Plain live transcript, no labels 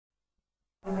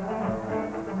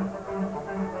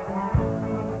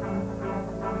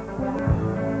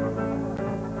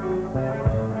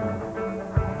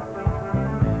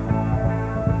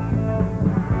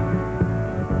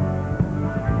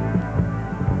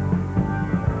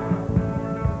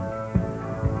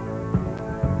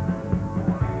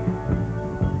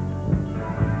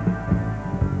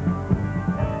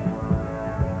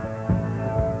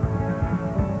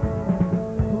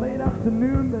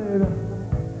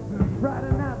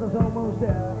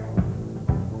stare.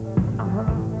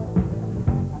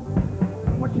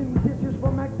 Washing dishes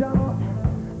for McDonald's.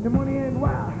 The money ain't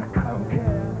wild, I don't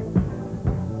care.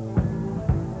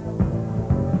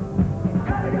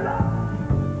 Gotta get up.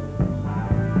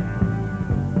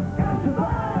 Gotta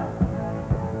survive.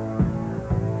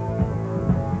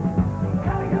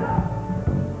 Gotta get up.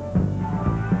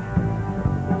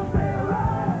 Gotta stay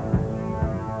alive.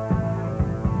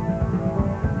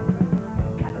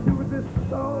 Gotta do it this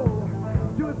soul.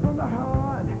 Do it from the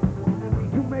heart.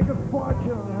 To make a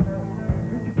fortune,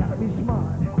 you gotta be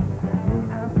smart.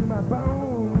 I feel my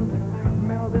bones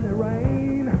melt in the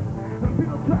rain.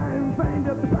 People try and find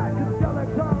the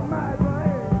psychedelics on my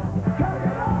brain. Gotta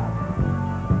get up.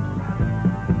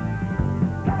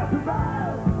 Gotta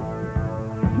survive.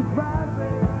 Survive,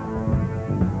 baby.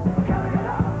 Gotta get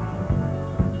up.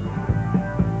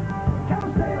 Gotta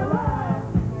stay alive.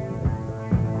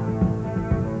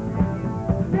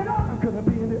 Get up. I'm gonna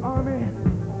be in the army.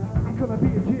 I'm gonna be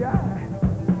a GI.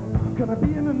 I'm gonna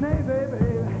be in the Navy,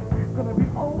 baby. I'm gonna be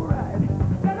alright.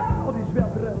 Get out. All these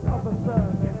well-dressed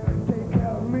officers take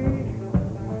care of me.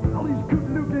 All these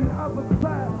good-looking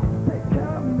officers take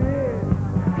care of me.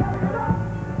 Gotta get up.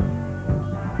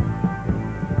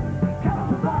 Gotta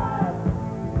survive.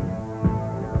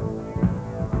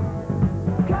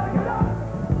 Gotta get up.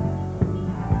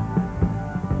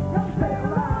 Gotta stay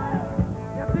alive.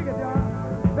 Yeah, dig it, y'all.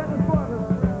 Bertus Borgers.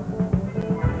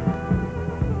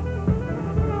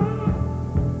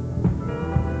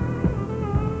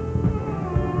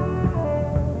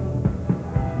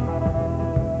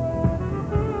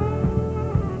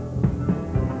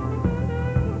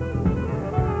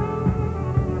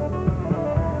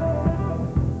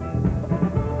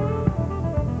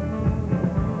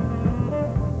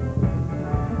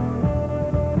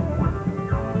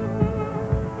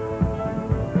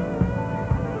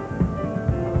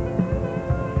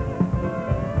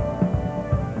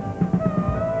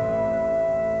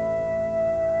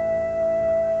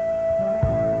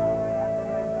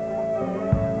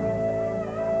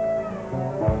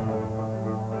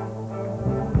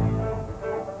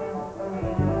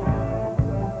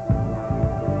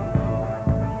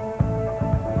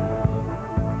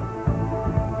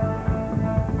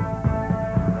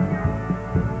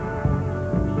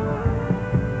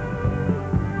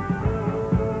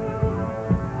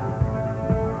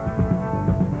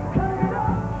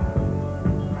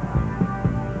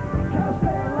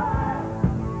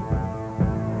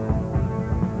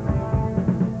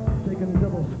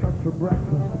 For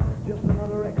breakfast, just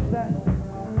another excess.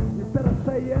 You better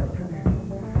say yes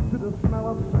to the smell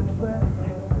of success.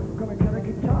 I'm gonna get a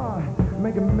guitar,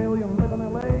 make $1 million, live in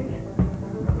LA.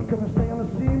 I'm gonna stay on the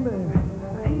scene, baby.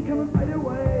 I ain't gonna fade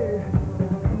away.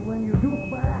 And when you do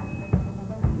fast,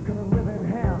 you're gonna live in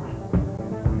hell.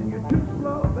 When you're too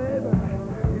slow, baby,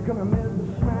 you're gonna miss the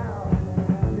smell.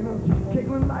 You know, just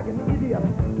giggling like an idiot,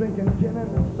 drinking gin in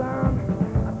the sun.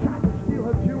 I tried to steal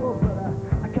her jewels, but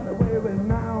I got away with it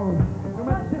now.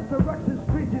 My sister rocks the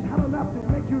street, she's hot enough to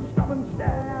make you stop and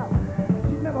stare.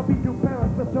 She'd never beat your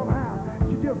parents, but somehow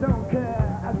she just don't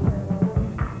care. I said,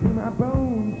 I feel my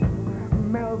bones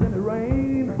melt in the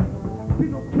rain.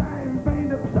 People try and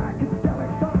find the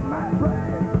psychedelics on my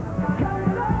brain. Gotta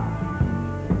get up.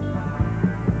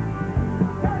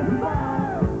 Gotta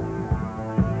survive.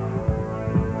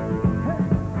 Hey,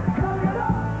 gotta get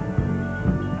up.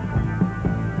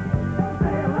 Gotta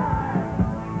stay alive.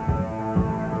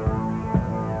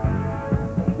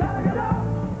 Gotta get up.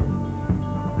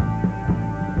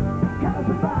 Gotta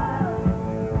survive.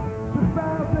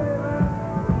 Survive, baby.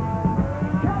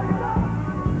 Gotta get up.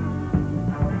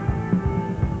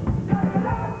 Gotta get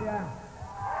up. Yeah.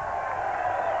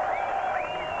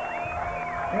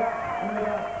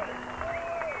 Ja.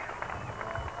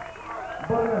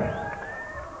 Borne,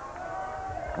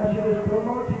 als je dus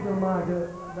promotie wil maken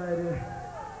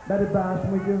bij de baas,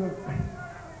 moet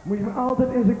je hem altijd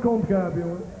in zijn kont gapen,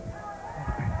 jongen.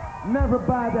 Never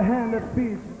by the hand that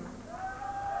feeds.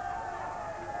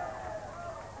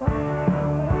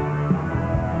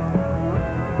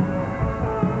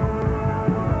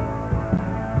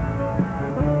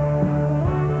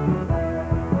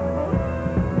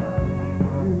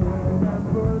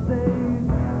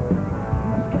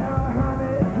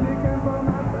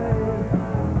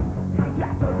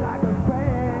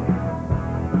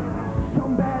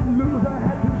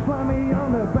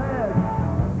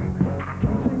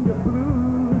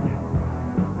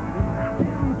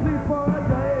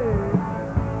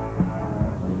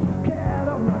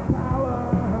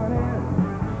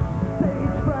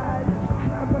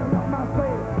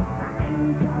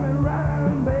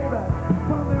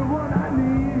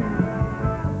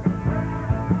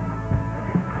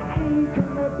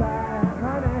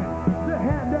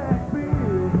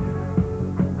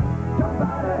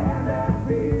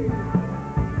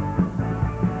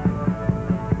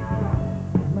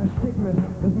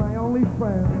 is my only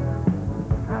friend.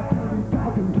 I could be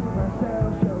talking to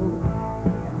myself, so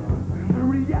the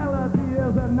reality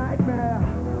is a nightmare.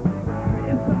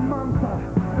 It's a monster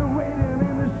waiting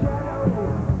in the shadow.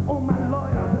 All my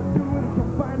lawyers are doing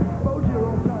some fine exposure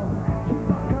on some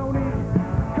Chibaconi,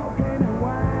 cocaine and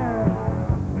wine.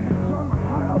 Some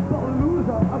horrible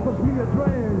loser offers me a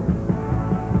drink.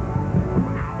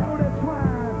 I know that's why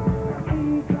I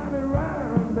ain't coming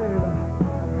round, baby.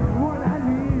 What I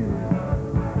need,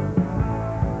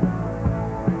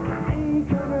 I ain't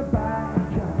coming back.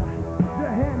 The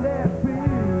hand that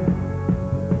feeds,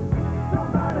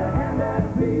 somebody hand that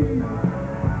feeds.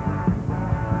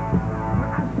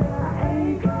 I said I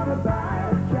ain't coming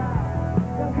back.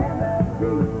 The hand that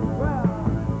feeds. Well,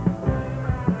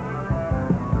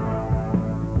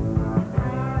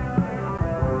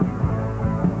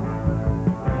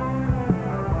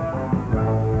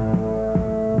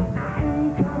 I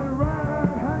ain't coming round,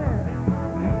 honey,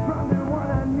 from the one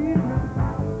I need.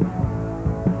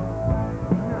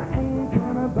 I ain't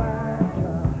coming back.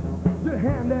 The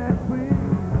hand that feeds.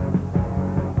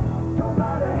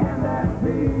 Somebody hand that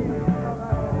feeds.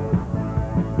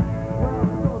 Well,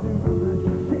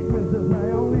 sickness is my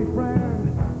only friend.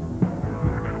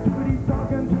 I do be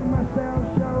talking to myself,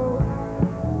 so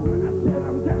I said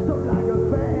I'm just so like a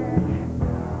fag.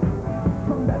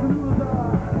 From that loser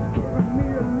keeping me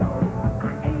alone.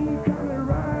 I ain't coming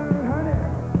around, honey,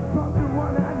 from the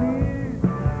one I need.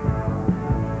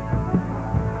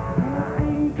 I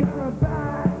ain't coming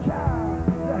back, child.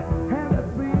 The hand that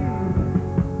feeds.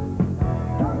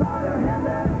 Somebody hand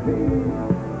that feeds.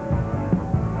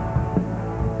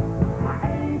 I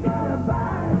ain't coming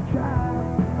back, child.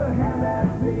 The hand that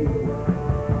feeds.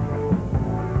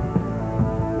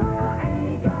 I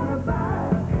ain't coming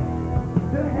back.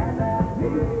 The hand that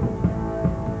feeds.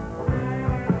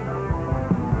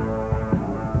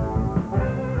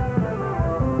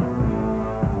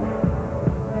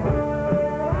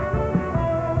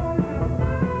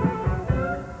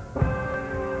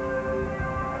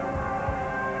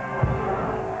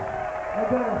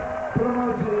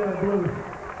 Promotie blues.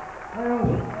 Nou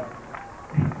jongens,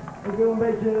 ik wil een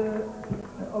beetje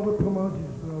over promotie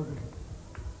gesproken.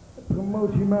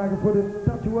 Promotie maken voor de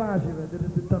tatoeage. Dit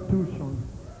is de tattoo song.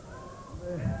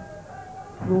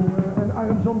 Een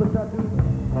arm zonder tattoo.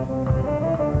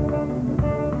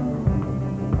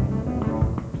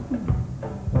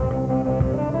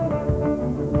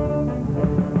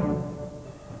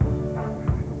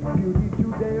 Beauty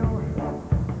today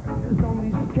is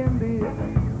only candy.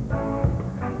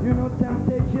 You know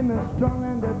temptation is strong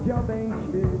and the job ain't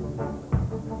shit.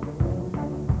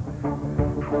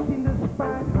 I've seen the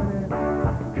spike, honey,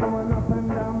 coming up and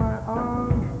down my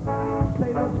arm.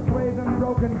 Sailors craving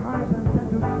broken hearts and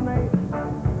tattooed snakes.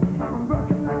 I'm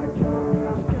working like a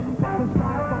child, skin the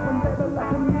side up and baby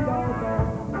like a meat all day.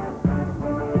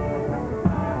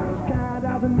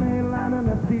 Skydiving mainline and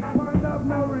a deep point of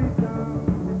no return.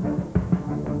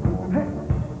 Hey,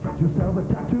 get yourself a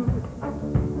tattoo.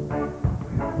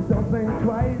 Don't think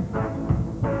twice.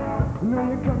 No,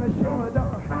 you're gonna show it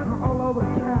up all over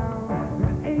town.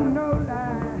 Ain't no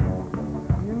lie.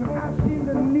 You know, I've seen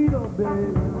the needle,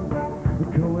 baby,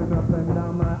 going up and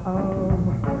down my arm.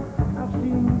 I've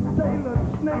seen sailor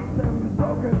snakes and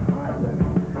broken hearts and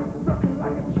broken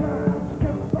like a child.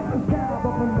 Skip up and scab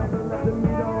up and never let the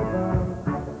needle down.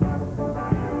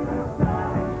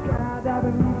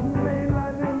 Skydiving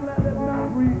mainline and let it not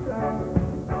return.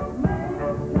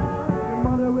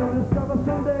 Will discover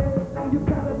someday you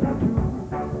got a tattoo.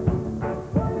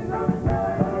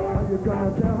 Are you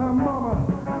gonna tell her, mama,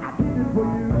 I did it for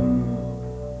you?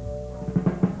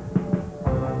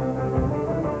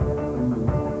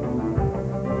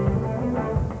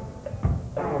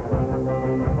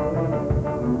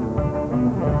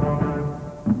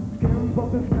 Skim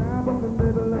up and snap up and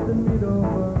baby let the needle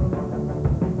burn.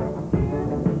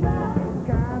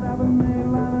 Skydiving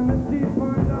mainline and the deep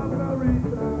point of no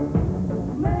return.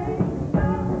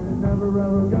 Never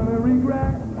ever gonna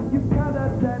regret you got a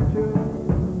tattoo.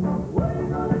 What you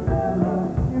gonna do?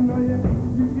 You know you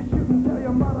shouldn't tell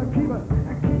your mother, keep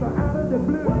her out of the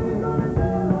blue. What you gonna do?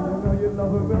 You know your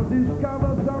lover will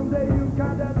discover someday you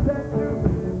got a tattoo.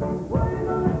 What you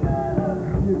gonna do?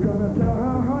 You're gonna tell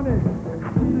her, honey, I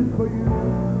did it for you.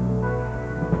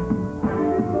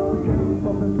 Came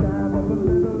up and stab up a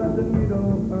little at the needle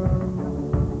burn.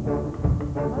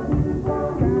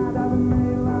 Skydiving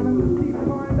mainline and the deep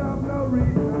point of no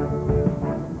return.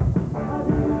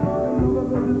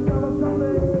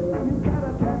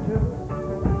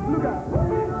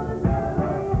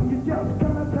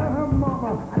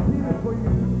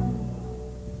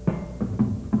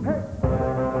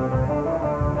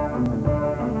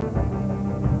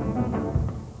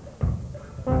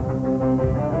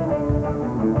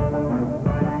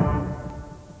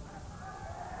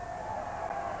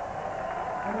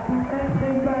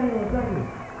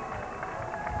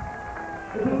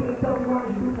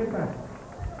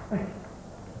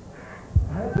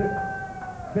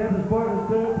 Bertus Borgers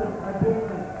doet het, hij doet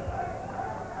het.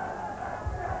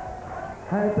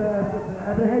 Hij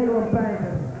had een hele aan pijn.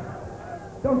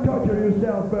 Don't torture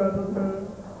yourself, Bertus, man.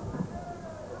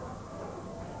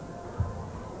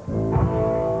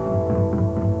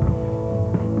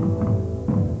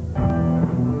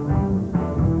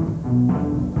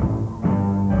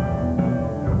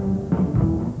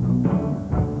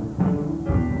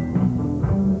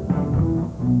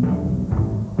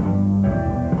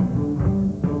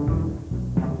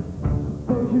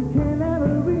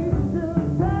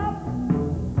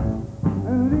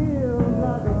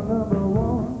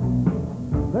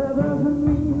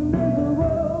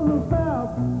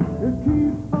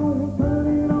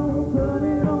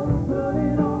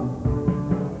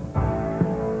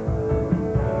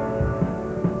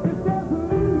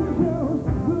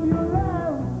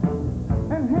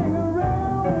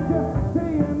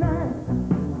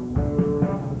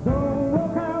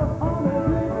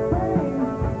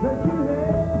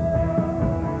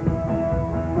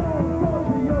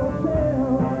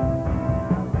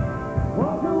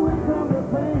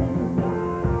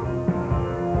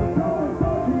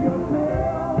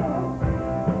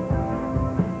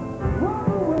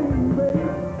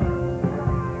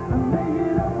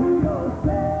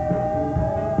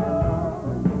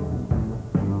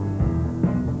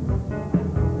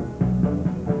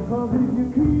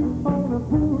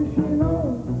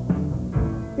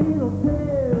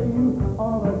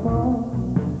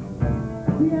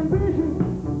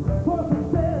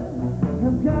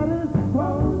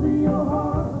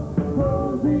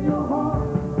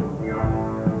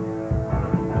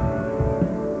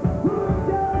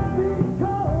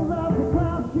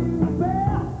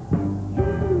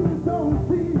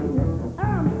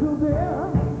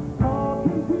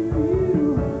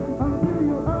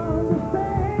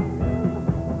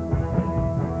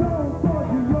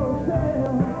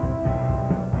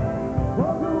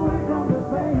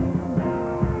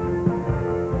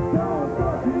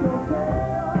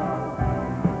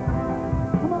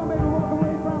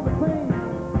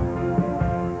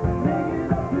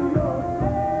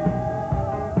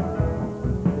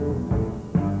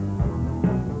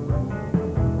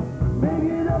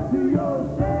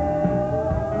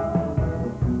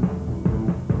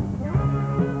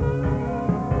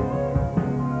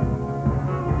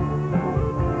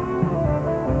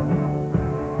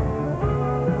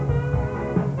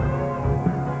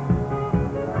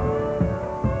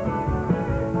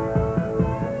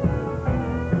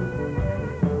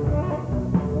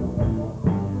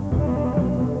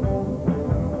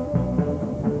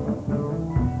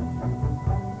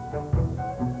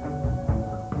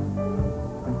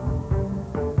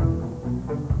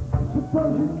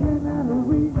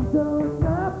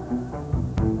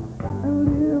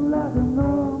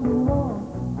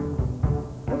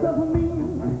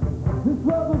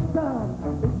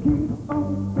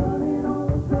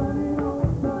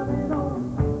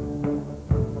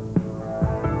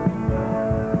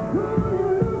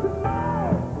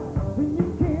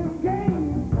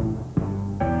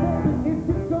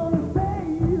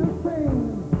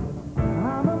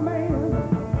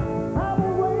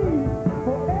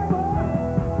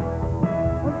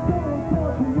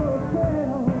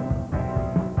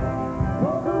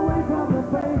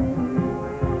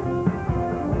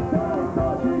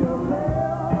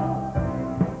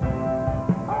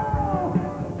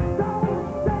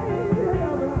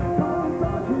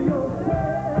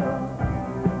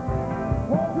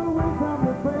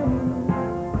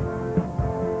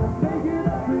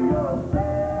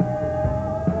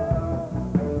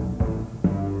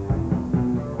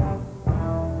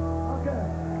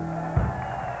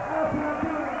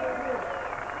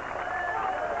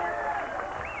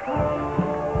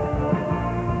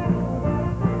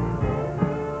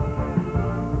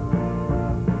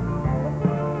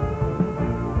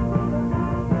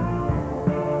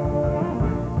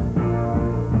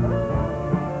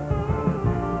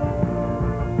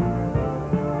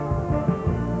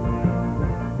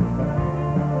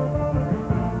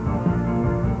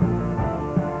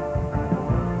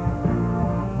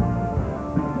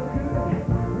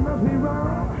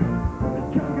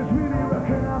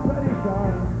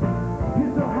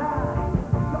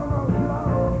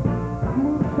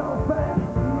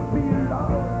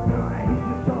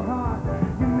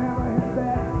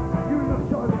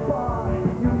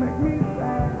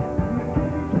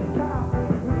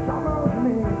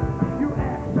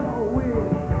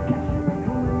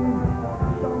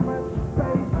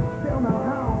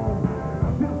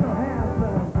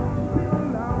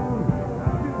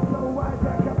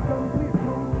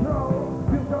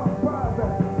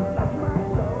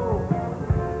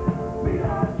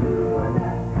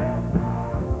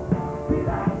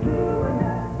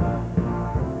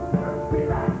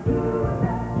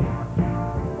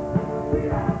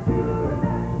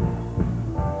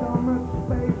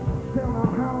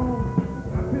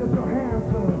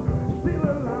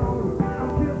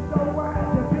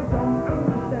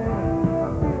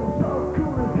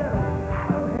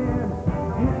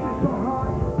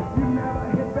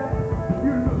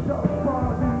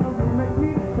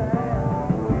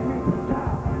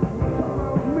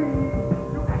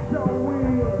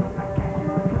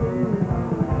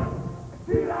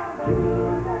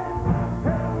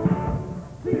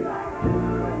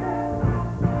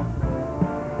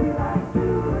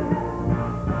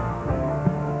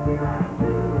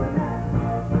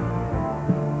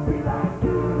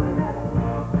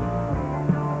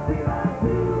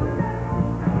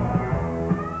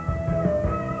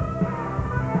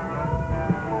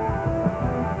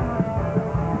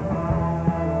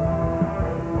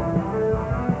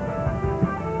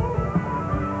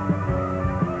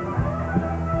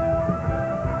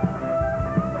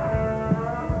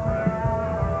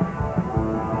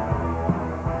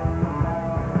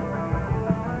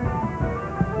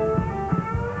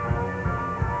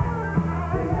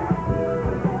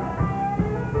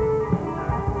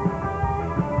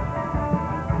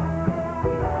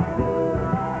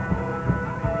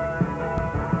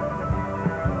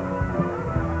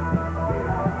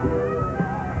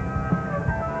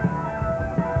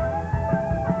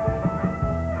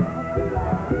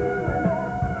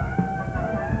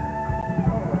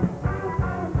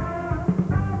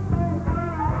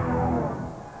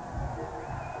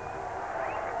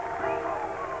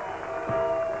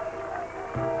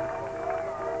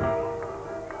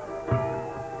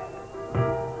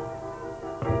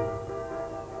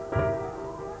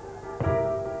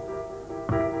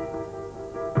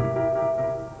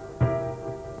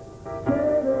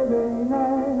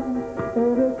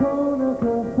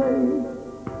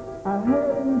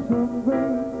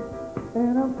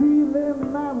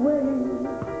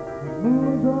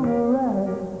 moon's on the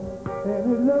rise,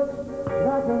 and it looks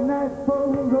like a night for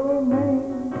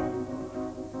romance.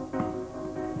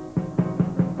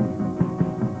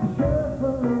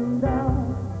 Shuffling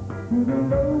down to the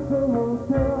local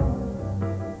hotel,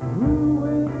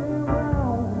 moving me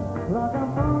around like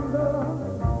I'm under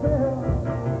spell.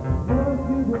 Must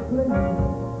be the place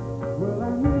where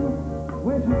I knew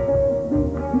when she asked me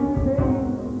to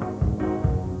dance.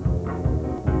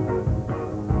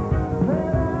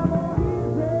 That I'm on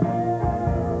easy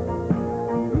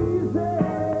street.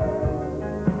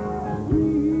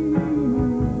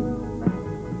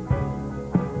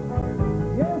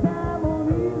 Yes, I'm on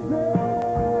easy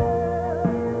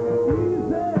street.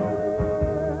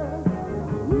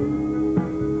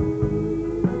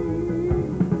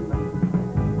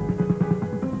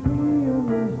 In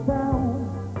this town,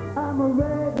 I'm a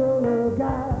regular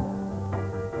guy,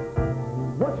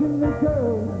 watching the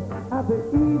girls at the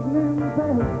evening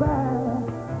pass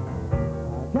by.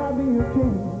 I got me a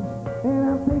change, and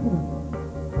I'm thinking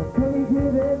I'll take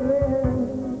it at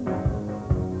last.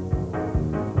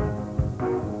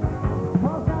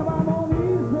 'Cause now I'm on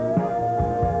easy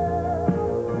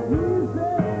street.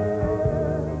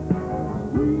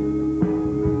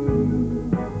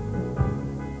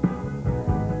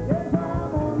 Yes,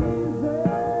 I'm on easy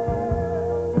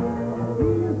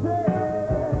street.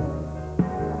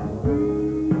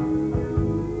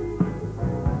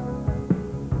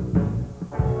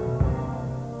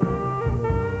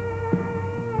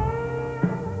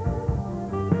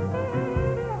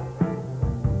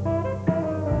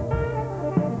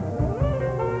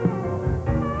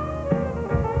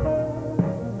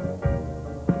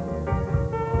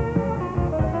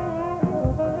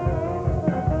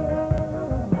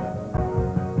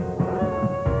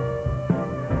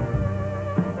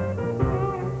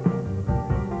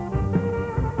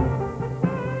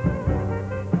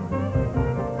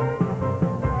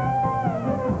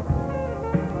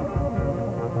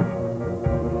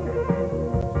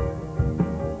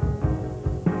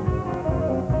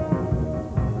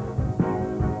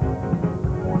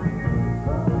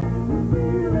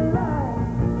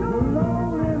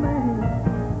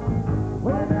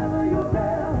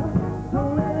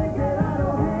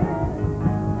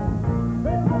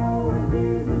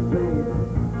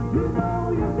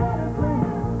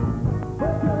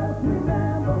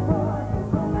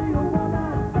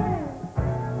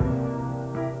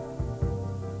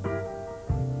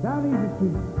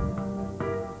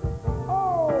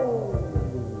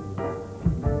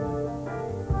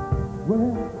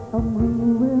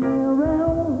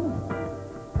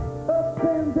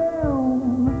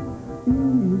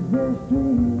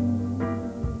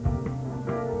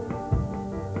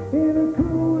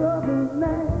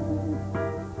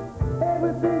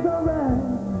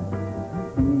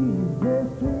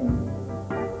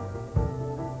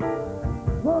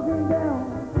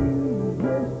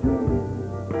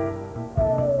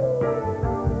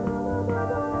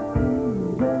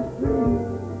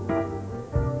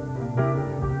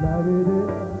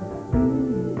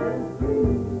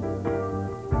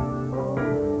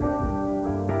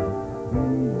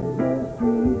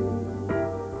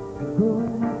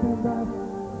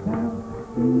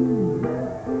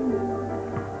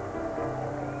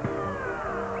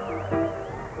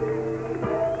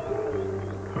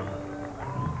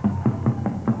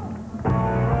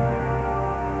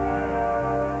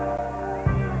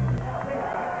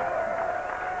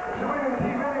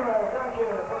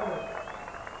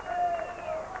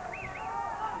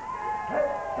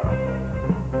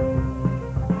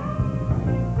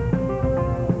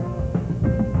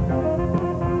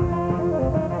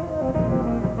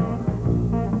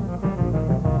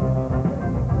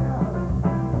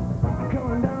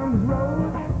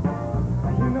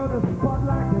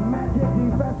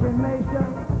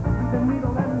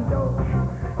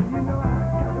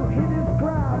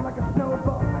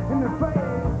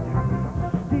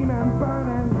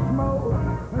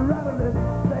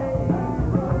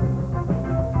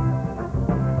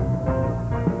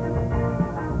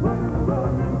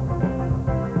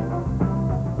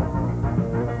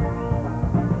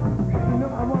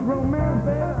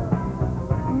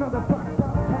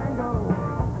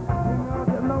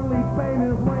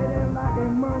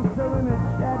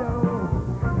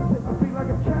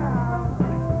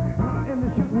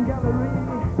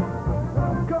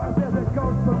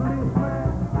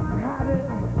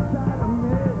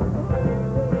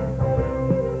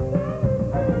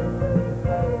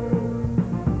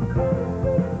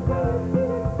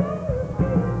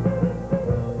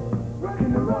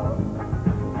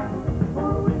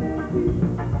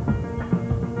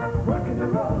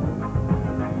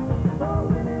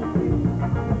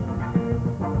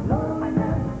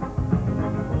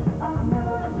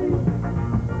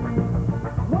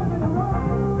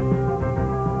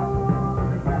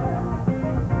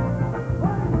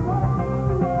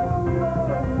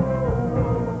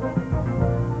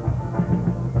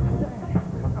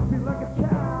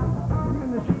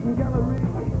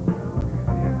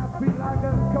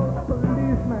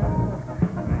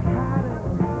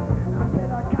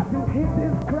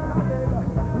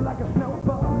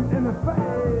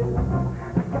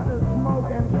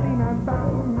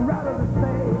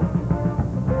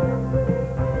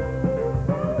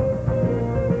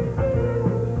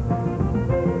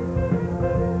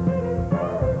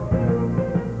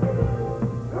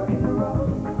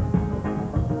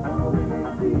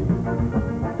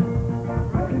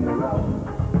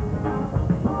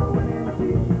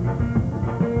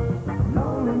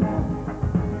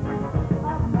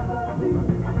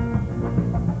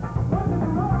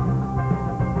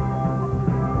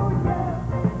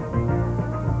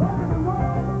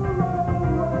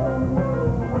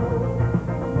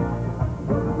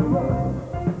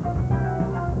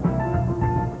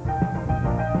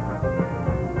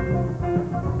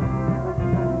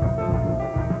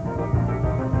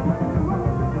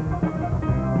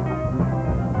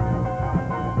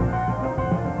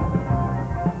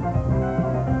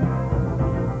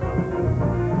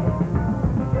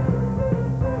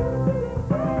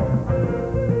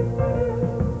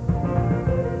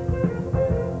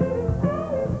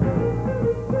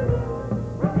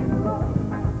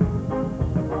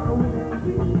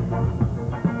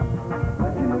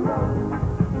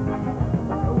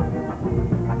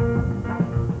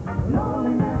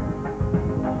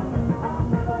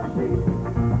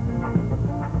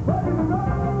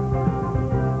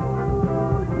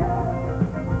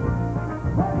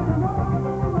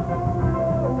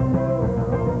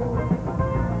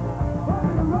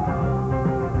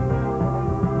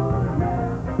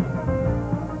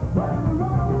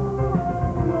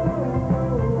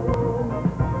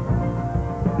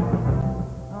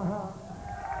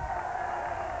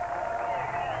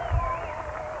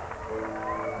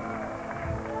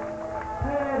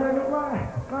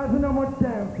 There's no more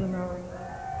dancing now.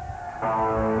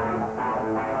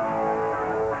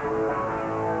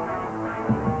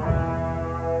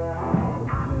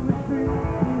 I'm in the street,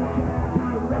 trying to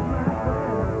arrest my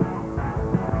friend.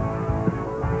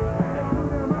 They put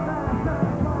him on last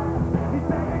night twice, he's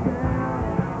back again.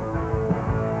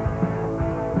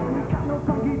 He's got no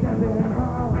funky dancing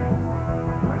hall.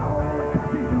 All the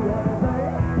cops do what they say.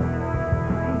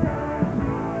 He's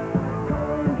dancing,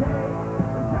 cold cake,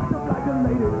 dressed up like the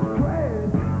latest craze.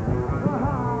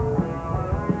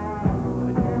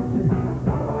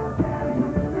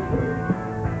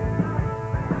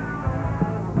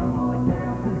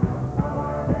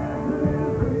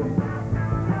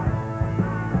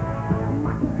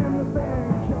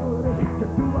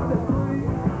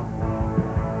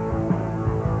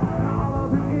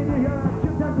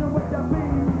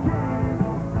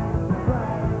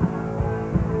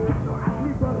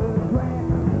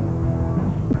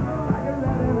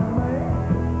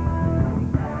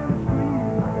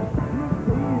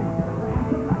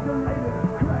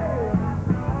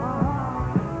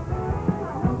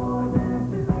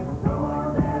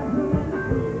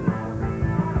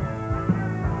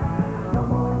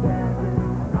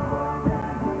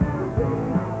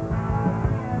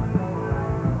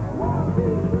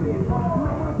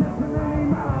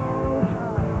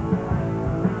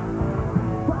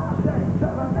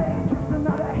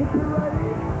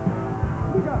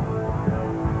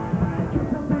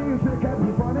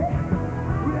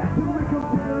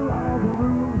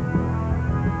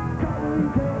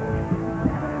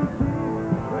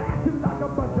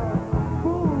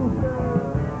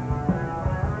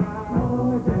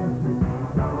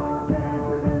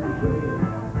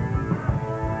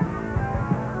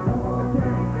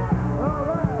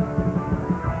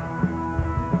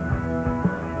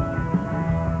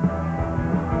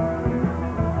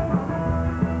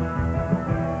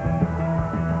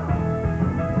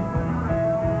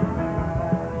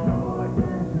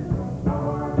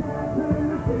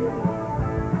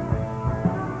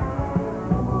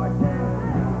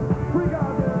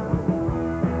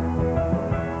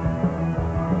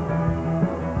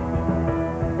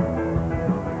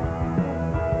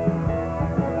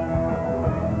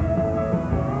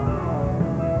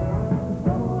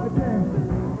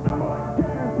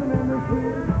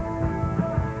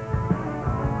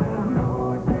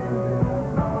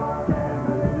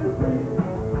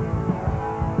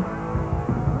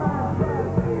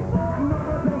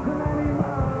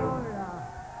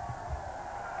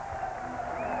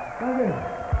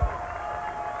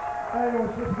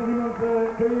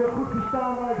 Kun je goed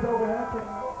verstaan waar ik het over heb?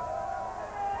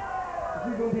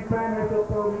 Is iemand die pijn heeft op het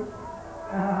podium?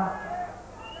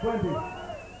 20.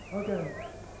 Oké.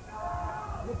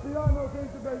 The piano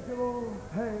klinkt een beetje wel...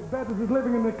 Hey, Bertus is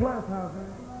living in the class house.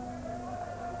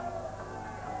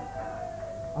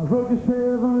 I wrote you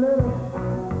 7 letters.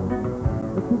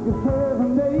 It took you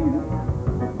 7 days.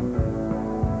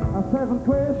 7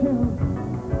 questions.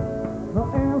 No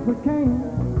answer came.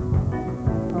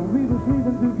 And we were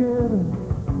sleeping together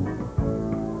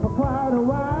for quite a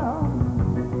while.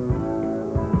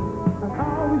 And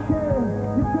all we shared,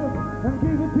 you took and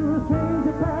gave it to a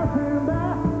stranger passing by.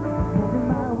 Smoking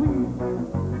my weed,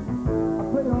 I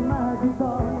play on my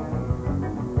guitar,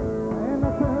 and I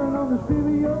turn on the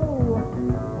stereo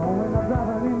when I'm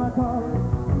driving in my car.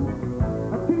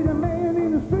 I see the man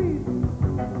in the street,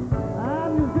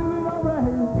 I'm just doing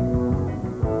alright.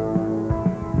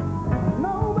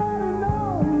 Nobody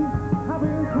knows I've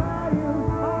been crying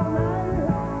all night.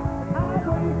 I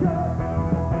wake up.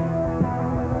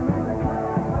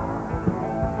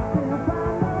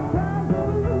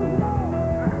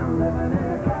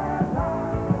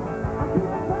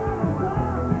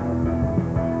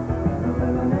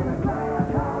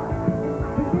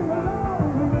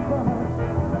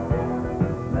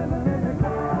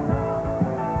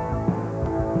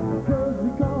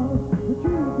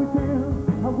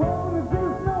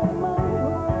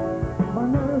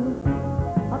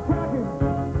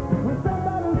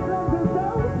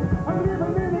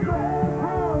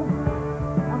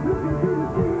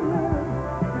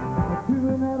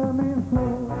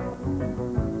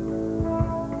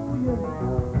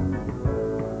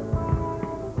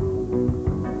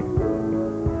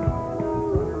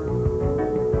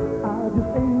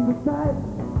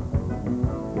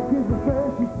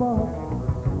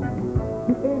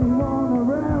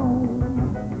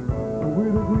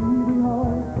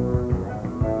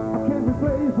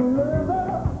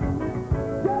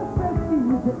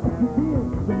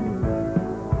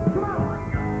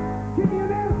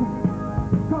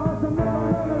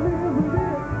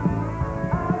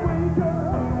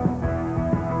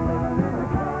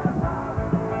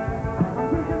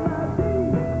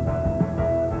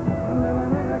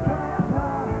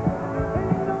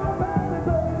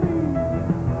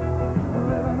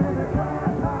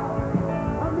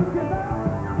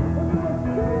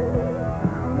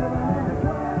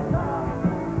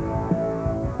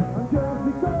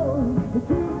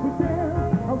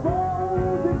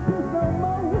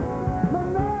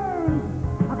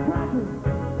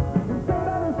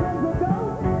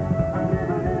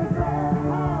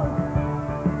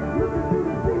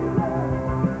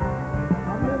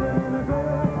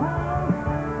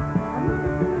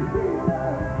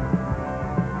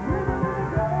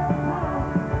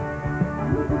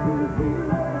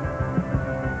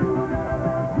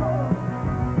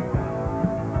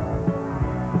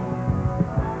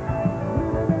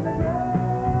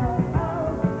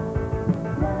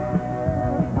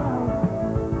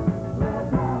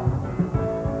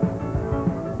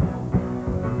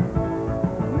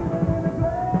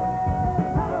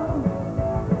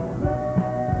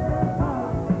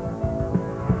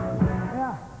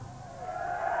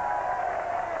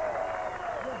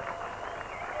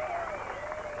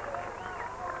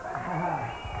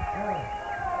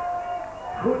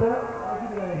 Goed hè? Als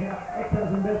iedereen, ja, extra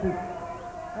zijn best doet.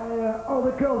 En all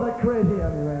the girls are crazy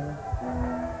anyway.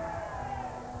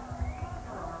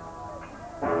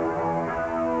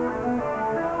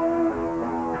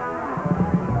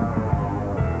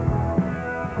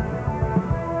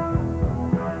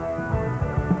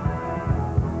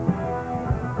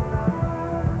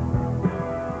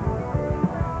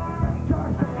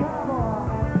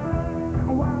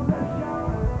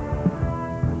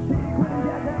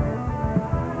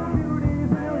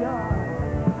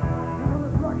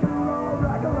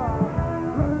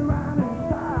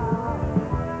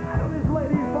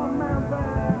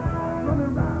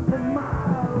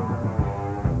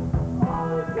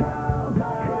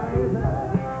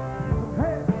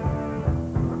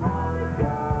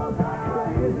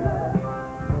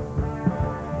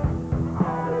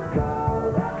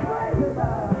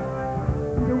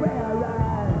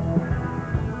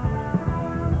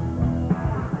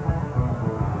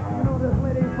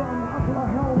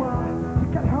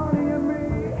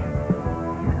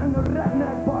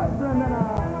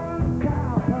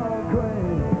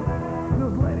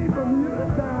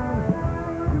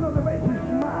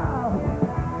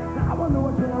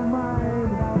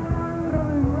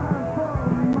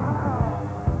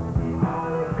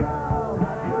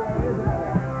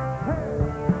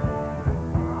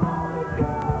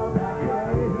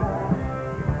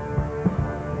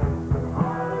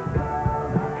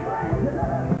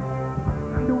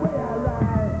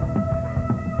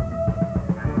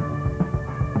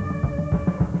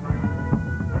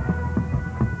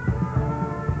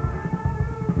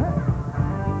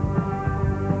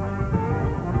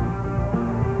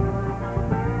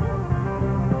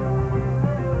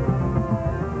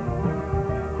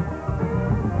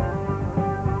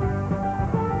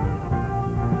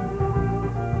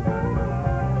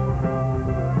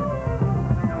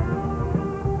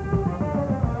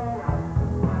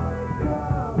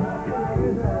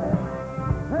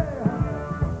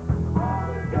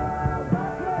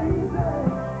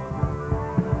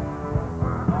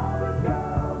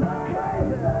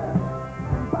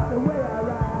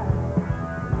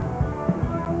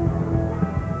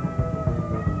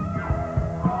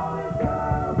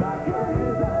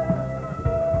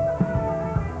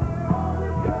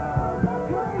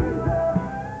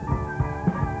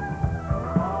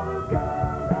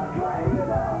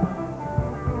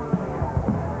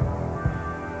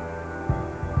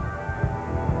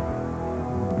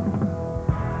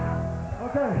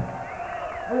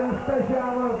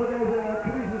 Speciaal voor deze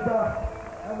crisisdag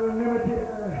hebben we een nummertje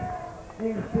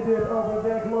ingestudeerd over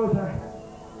werkloosheid.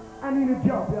 I need a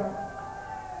job, ja.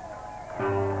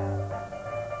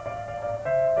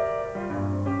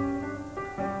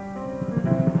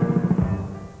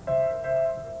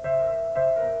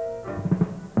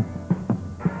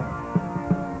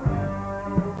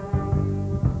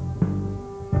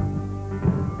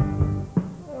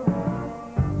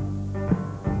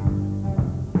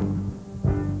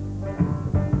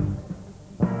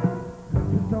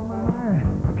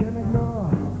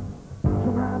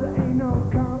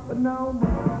 No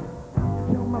more.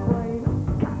 Tell my brain,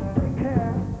 got to take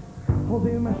care. Holes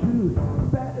in my shoes,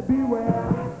 better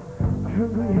beware.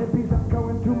 Hungry hippies are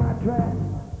going through my trash.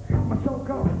 My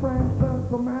so-called friends turn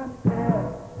for my dead.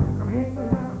 I'm hanging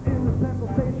around in the central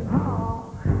station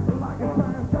hall, like a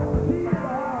fine time to see it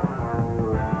all.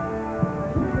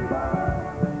 See the bar,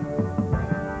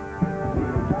 see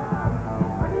the job.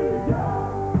 I need a job.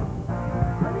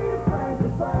 I need a place to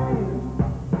stay.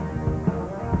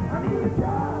 I need a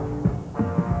job.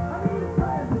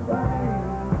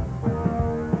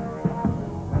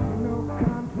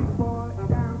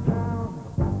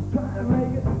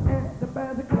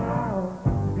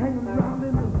 Hanging around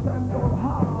in the central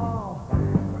hall.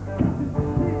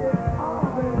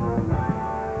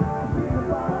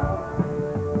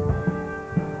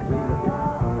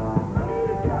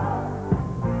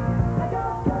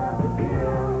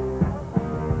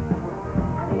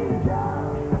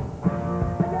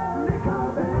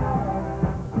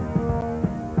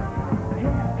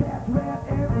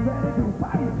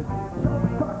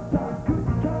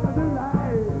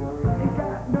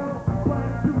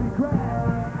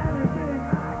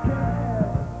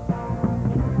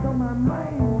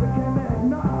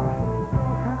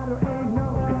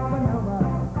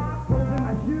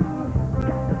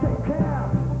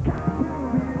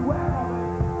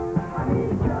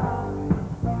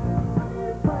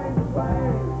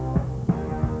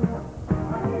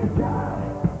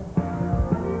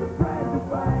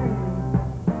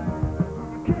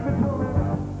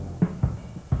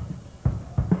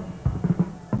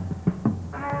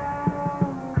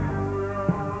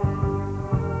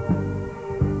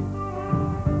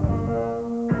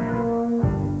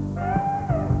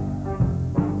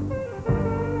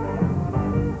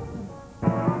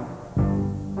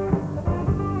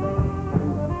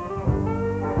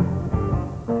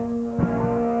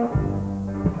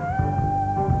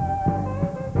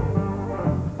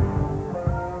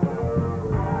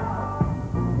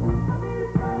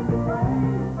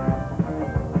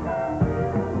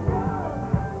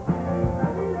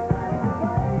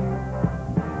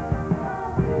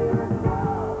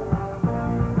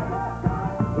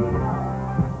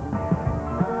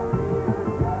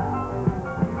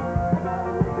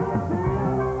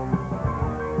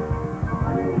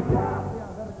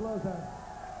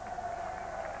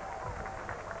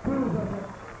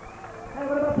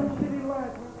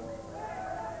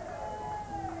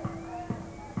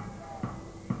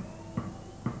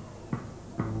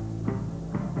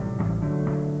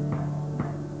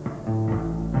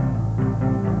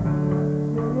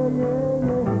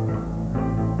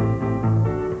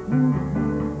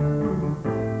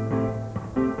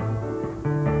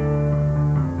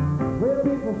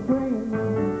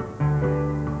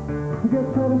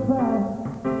 get satisfied.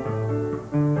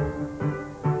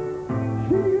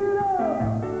 Shake it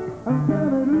up and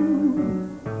turn it loose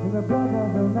in the dark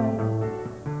of the night.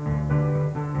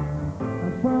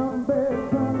 And some bed,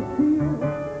 some steel,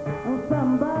 and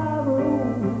some by the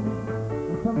road,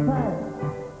 and some fire.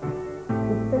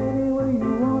 But any way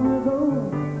you wanna go,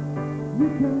 you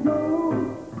can go.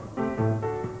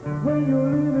 When you're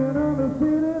living on the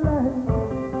city life,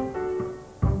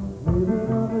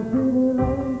 living on the city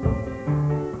life,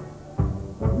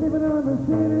 living on the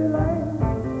city life.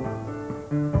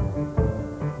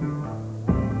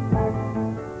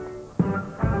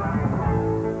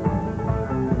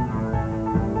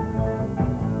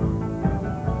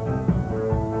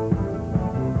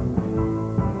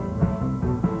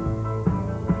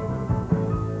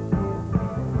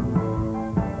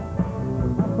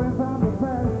 My friend found the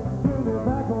past, turned it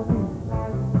back on me.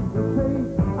 They say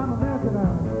I'm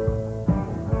Americanized.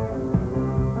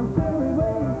 I'm still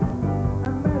away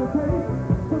and meditate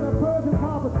to the Persian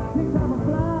carpet, think I'm a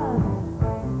fly.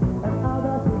 And out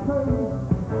at the curve,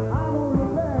 I won't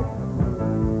look back.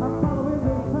 I'm following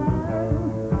the signs.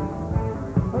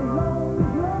 Along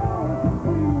this lonesome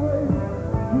freeway,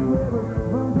 whoever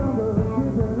runs under the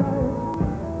city lights,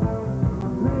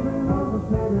 I'm living on the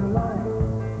city life.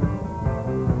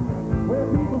 Where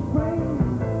people scream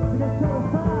to get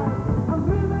satisfied, I'm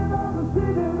living on the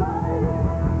city life.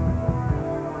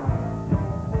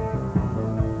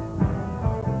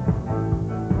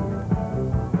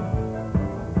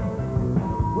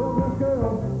 Well, this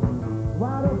girl,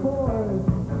 white boys,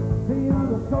 they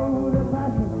undersold their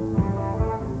passion.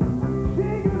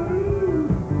 Shaking the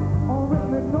loose on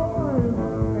rhythmic noise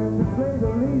and display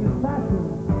the latest fashion.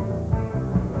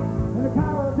 And the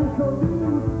collar disco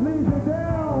dude lays it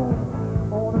down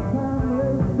on a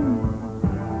timeless beat.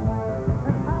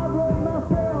 And I wrote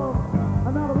myself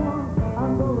another one.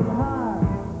 I'm going high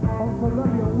on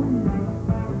Columbia weed,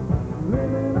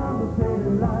 living on the city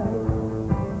life.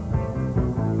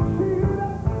 Shake it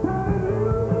up, turn it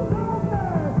loose all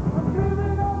night. I'm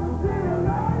living on the city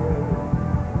life.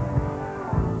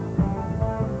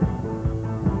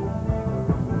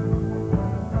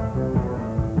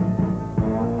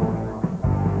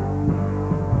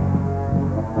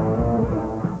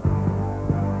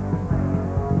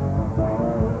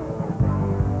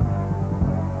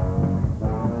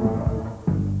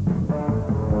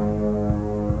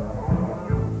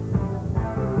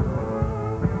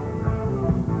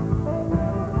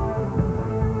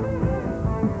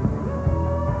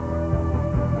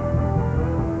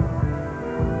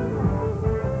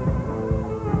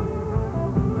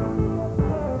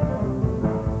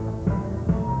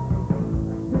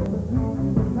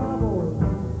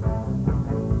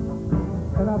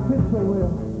 And I fit so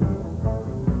well.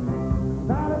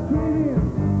 Not a trillion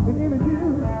in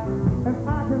images, and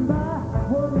I can buy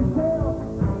what we sell.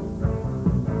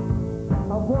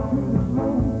 I walk through the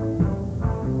smoke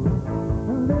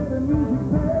and let the music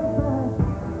pass by.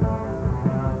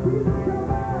 Jesus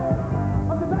come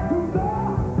out of the back room door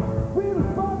with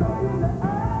a sparkle in the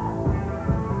eye.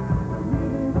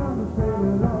 Living on the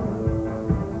city life,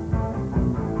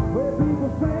 where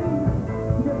people sing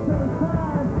to get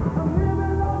satisfied. I'm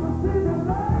living on the city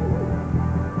life.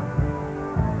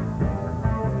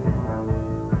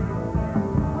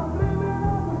 I'm living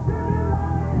on the city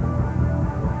life.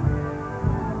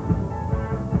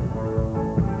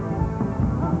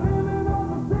 I'm living on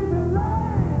the city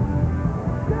life.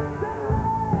 City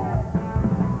life.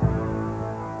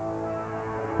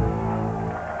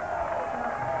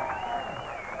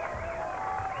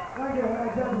 Dank je,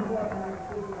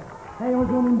 hey jongens,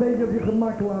 om een beetje op je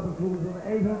gemak te laten voelen, zullen we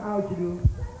even een oudje doen.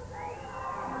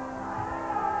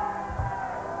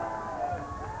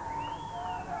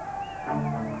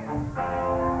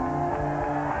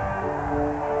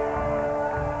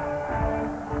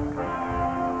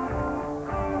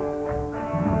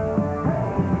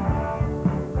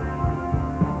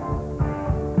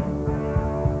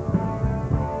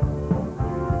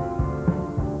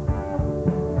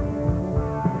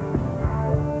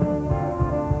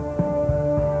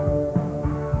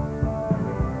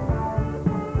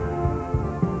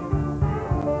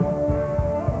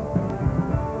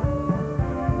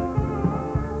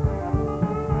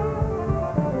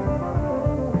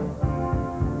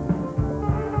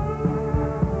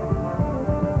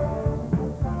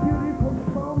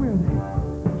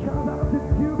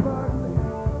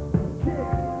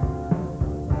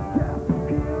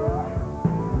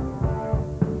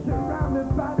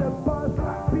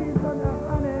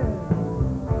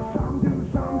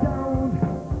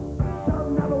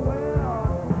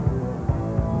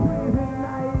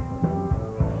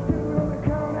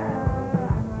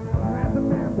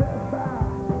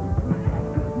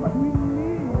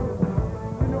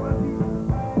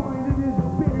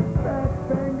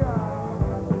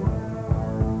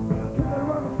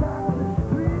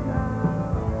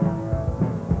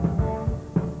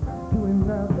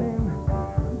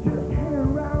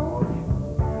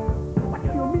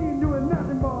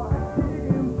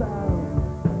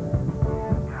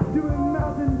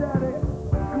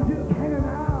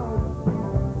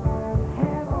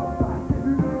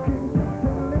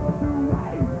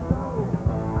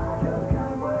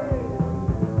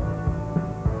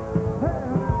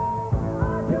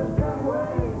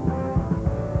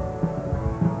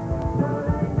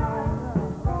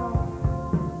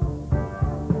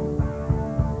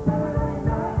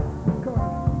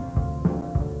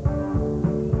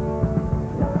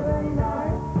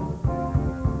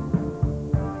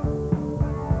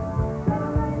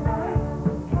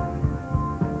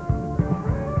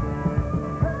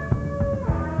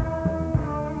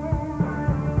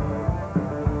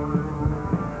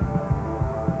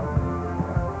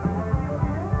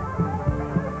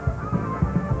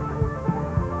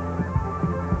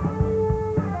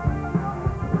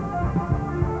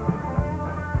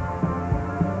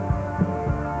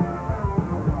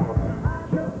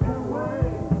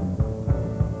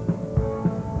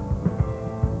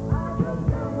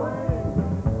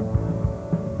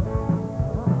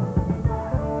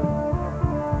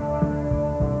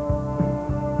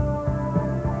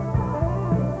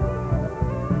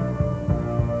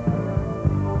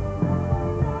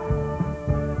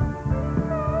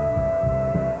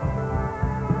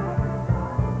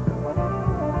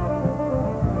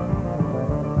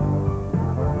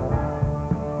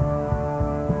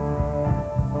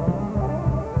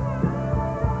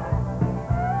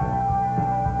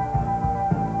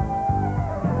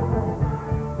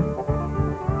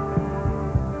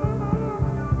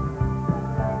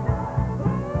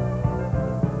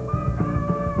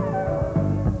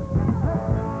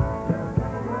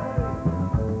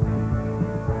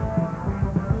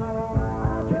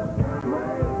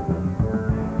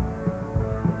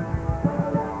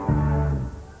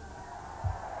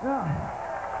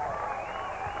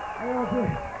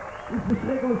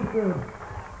 good.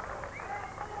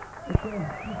 It's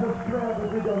a shred that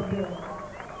we don't kill.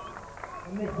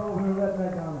 And Nick Bolton and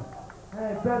Redneck on it.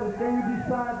 Hey, Bertus, can you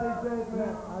decide these days,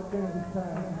 man? I can't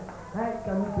decide. Hey,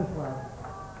 can you decide?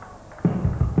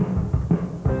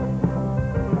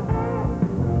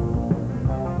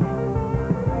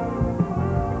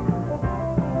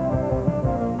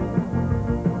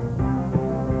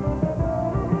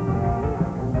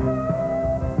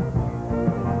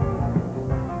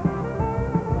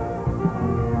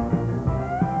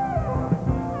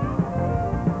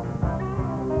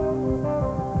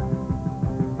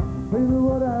 Baby,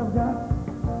 what I've got,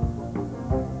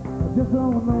 I just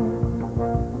don't know.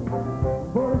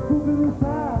 Boy, it's spooking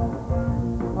inside,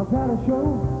 I've got a show.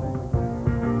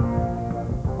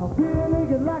 I feel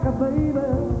naked like a baby,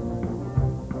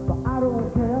 but I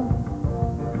don't care.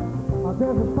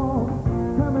 There's a storm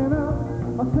coming up,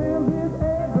 a sail is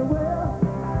everywhere.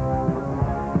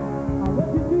 What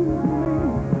you do to me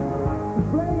is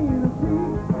plain to see.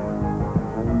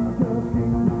 Just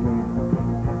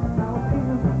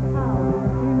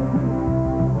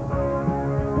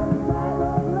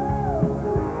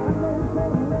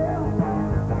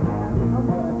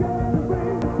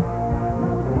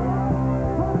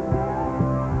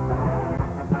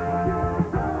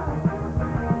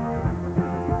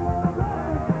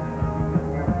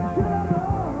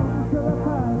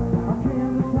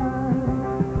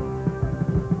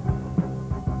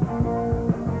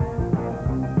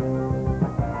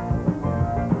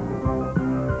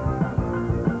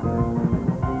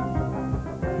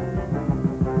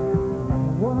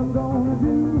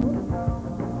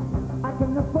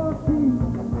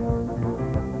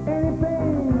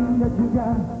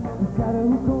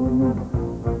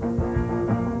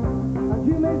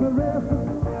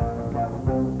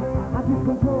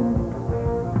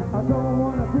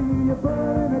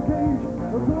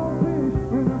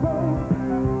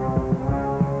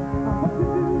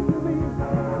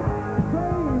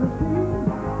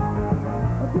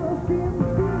keep the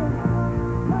street.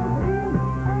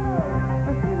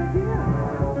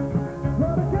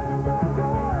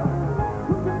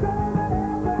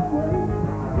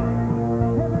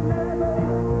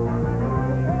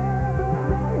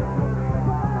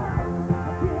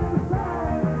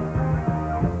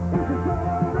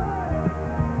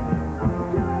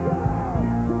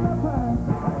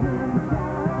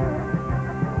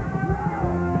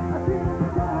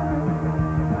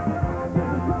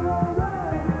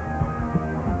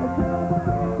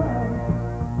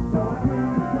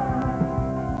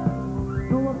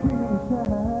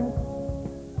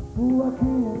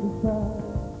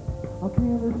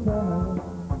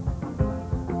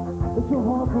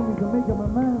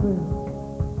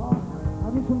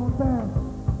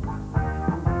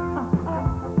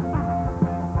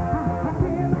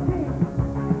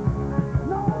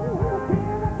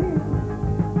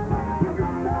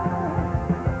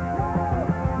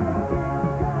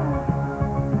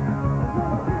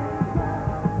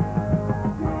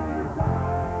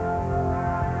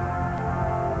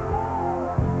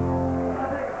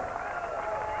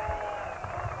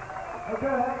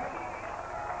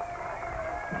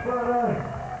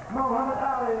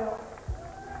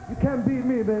 You can't beat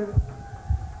me, baby.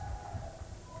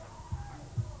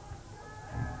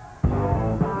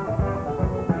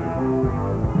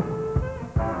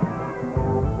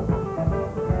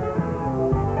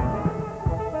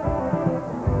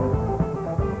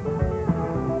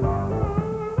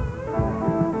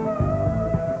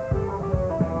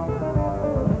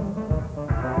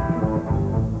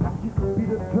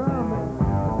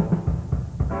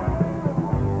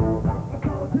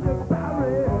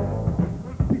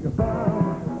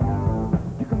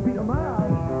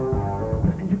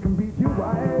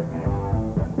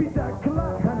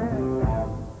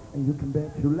 You can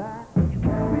bet you lie. You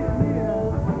can't beat me.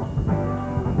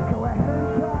 Go ahead and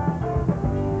try.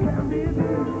 You can't beat me.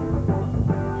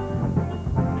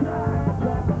 Try.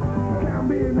 You can't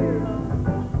beat me.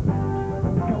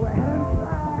 Go ahead and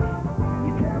try.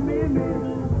 You can't beat me.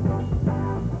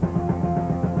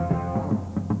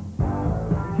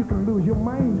 You can lose your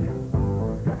mind.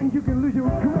 And you can lose your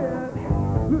career.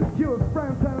 Lose your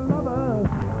friends and lovers.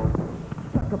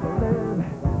 Suck up a lid.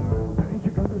 And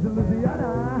you can lose Louisiana.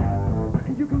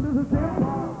 You can lose a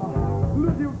temper,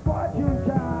 lose your fortune,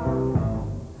 child.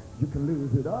 You can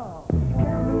lose it all. You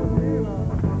can't lose me,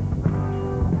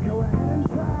 go ahead and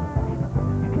try.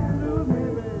 You can't lose me,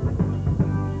 baby.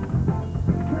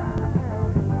 Try.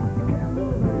 You can't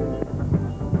lose me.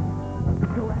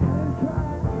 Go ahead and try.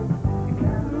 You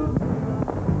can't lose me.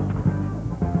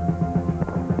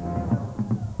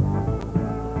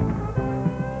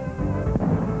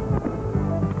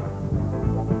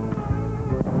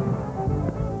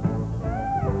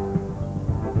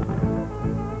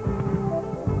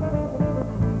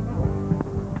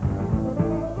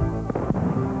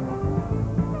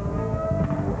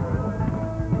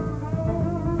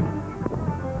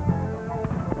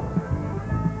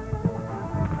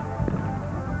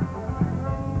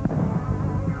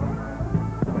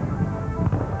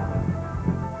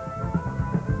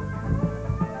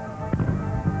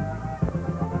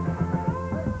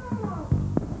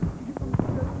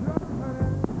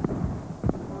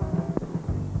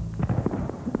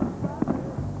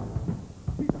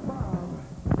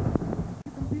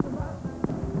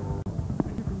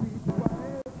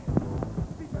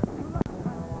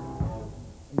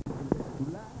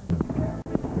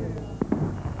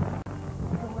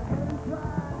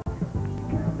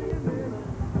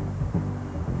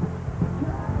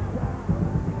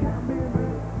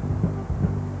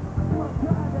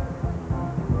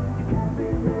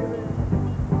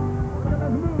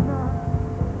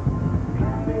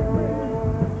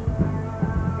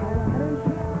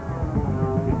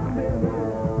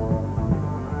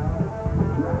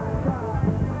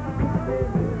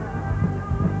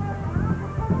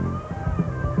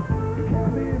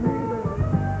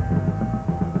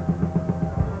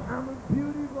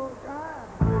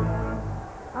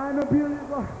 ain't no beauty.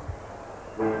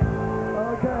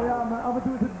 Okay, I'm gonna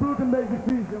do it to Brooklyn Basic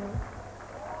Feature.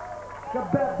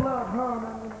 Got bad blood,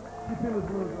 Herman. You feel this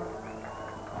blues, right?